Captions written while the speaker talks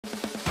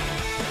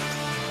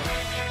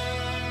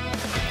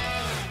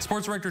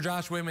Sports Director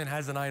Josh Whitman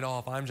has the night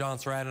off. I'm John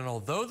Surratt, and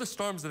although the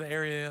storms in the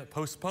area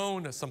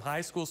postponed some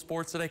high school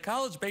sports today,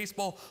 college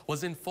baseball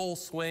was in full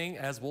swing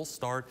as we'll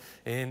start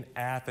in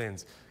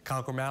Athens.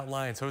 Concord Mountain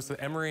Lions host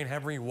the Emory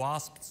Henry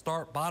Wasps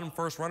start bottom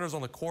first. Runners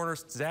on the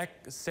corners.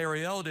 Zach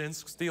Sarieldin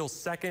steals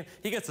second.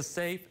 He gets a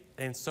save.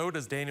 And so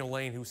does Daniel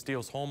Lane, who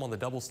steals home on the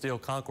double steal.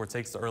 Concord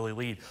takes the early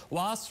lead.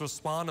 Wasps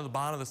respond to the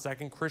bottom of the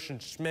second. Christian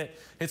Schmidt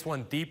hits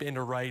one deep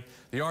into right.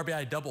 The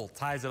RBI double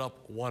ties it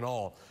up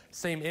 1-all.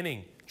 Same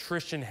inning,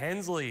 Tristan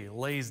Hensley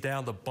lays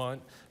down the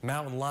bunt.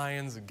 Mountain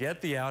Lions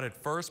get the out at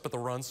first, but the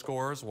run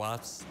scores.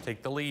 Wasps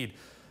take the lead.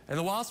 And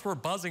the Wasps were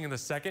buzzing in the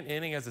second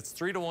inning as it's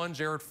 3-1.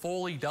 Jared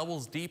Foley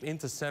doubles deep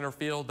into center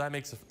field. That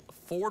makes it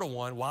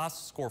 4-1.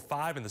 Wasps score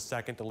 5 in the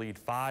second to lead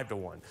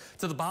 5-1.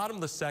 To the bottom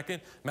of the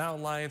second,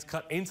 Mountain Lions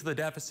cut into the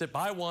deficit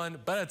by 1,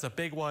 but it's a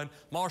big one.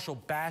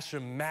 Marshall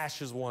Basham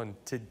mashes one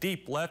to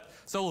deep left.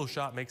 Solo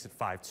shot makes it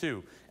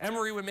 5-2.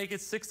 Emory would make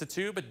it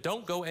 6-2, but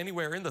don't go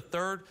anywhere in the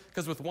third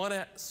because with one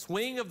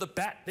swing of the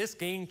bat, this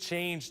game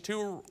changed.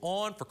 2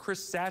 on for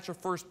Chris Satcher.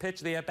 First pitch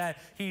of the at-bat.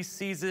 He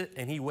sees it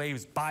and he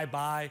waves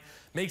bye-bye.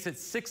 Makes it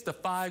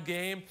 6-5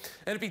 game,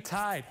 and it'd be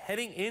tied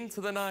heading into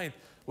the ninth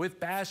with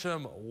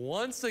Basham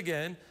once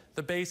again.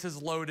 The base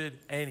is loaded,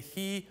 and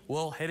he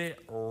will hit it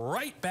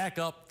right back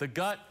up the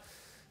gut.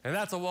 And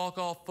that's a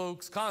walk-off,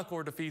 folks.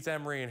 Concord defeats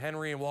Emory and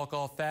Henry in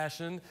walk-off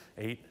fashion,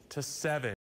 8-7.